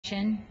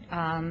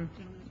session.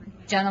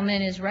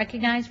 Gentleman is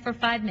recognized for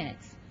 5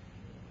 minutes.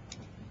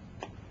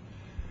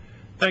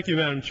 Thank you,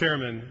 Madam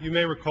Chairman. You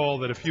may recall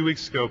that a few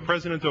weeks ago,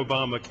 President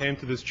Obama came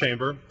to this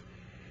chamber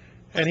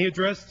and he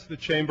addressed the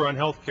chamber on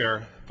health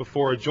care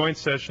before a joint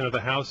session of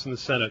the House and the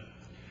Senate.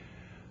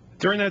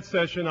 During that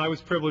session, I was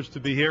privileged to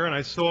be here, and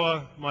I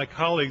saw my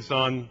colleagues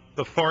on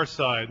the far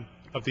side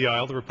of the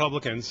aisle, the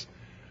Republicans,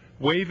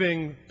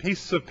 waving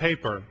pieces of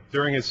paper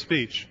during his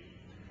speech.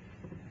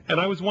 And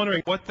I was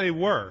wondering what they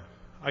were.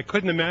 I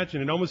couldn't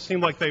imagine. It almost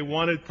seemed like they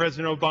wanted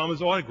President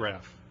Obama's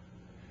autograph.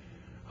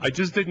 I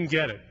just didn't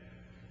get it.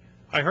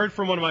 I heard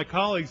from one of my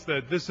colleagues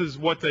that this is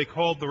what they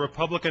called the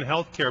Republican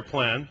health care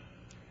plan.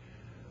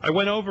 I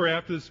went over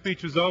after the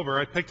speech was over.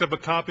 I picked up a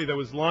copy that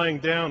was lying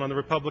down on the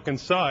Republican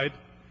side,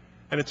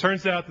 and it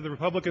turns out that the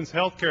Republicans'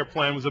 health care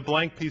plan was a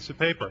blank piece of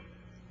paper.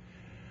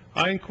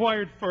 I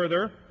inquired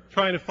further,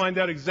 trying to find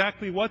out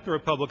exactly what the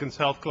Republicans'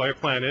 health care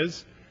plan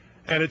is,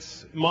 and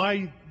it's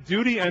my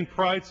duty and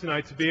pride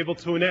tonight to be able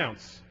to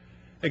announce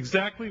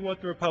exactly what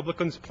the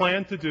Republicans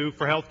plan to do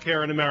for health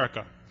care in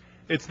America.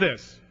 It's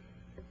this.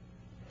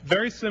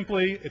 Very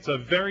simply, it's a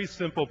very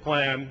simple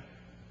plan.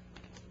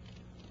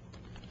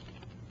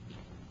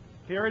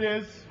 Here it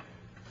is,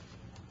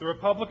 the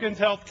Republicans'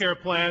 health care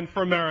plan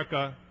for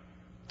America.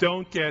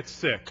 Don't get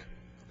sick.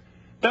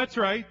 That's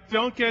right,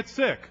 don't get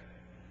sick.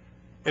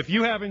 If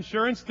you have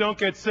insurance, don't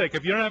get sick.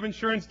 If you don't have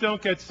insurance,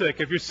 don't get sick.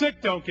 If you're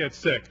sick, don't get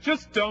sick.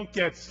 Just don't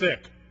get sick.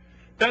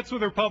 That's what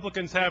the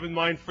Republicans have in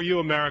mind for you,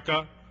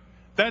 America.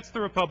 That's the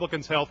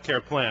Republicans' health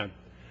care plan.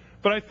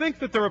 But I think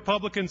that the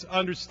Republicans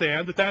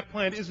understand that that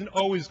plan isn't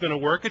always going to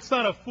work. It's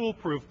not a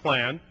foolproof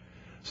plan.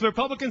 So the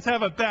Republicans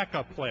have a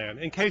backup plan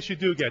in case you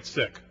do get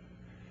sick.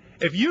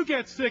 If you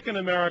get sick in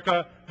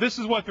America, this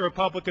is what the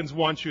Republicans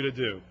want you to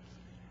do.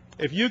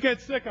 If you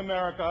get sick,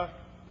 America,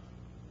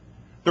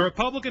 the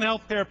Republican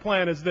health care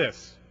plan is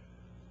this.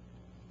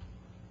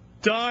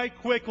 Die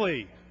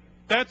quickly.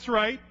 That's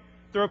right.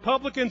 The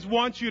Republicans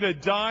want you to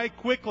die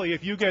quickly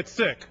if you get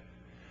sick.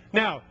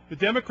 Now, the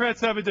Democrats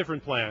have a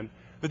different plan.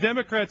 The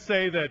Democrats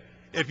say that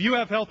if you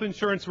have health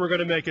insurance, we're going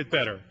to make it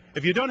better.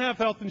 If you don't have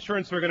health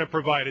insurance, we're going to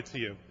provide it to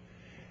you.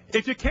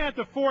 If you can't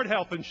afford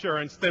health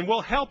insurance, then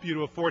we'll help you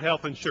to afford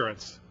health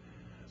insurance.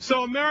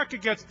 So America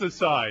gets to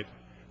decide.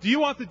 Do you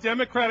want the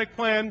Democratic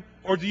plan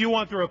or do you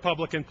want the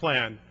Republican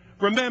plan?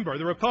 Remember,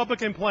 the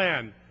Republican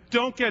plan,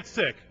 don't get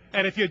sick.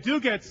 And if you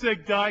do get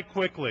sick, die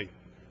quickly.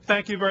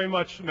 Thank you very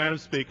much, Madam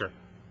Speaker.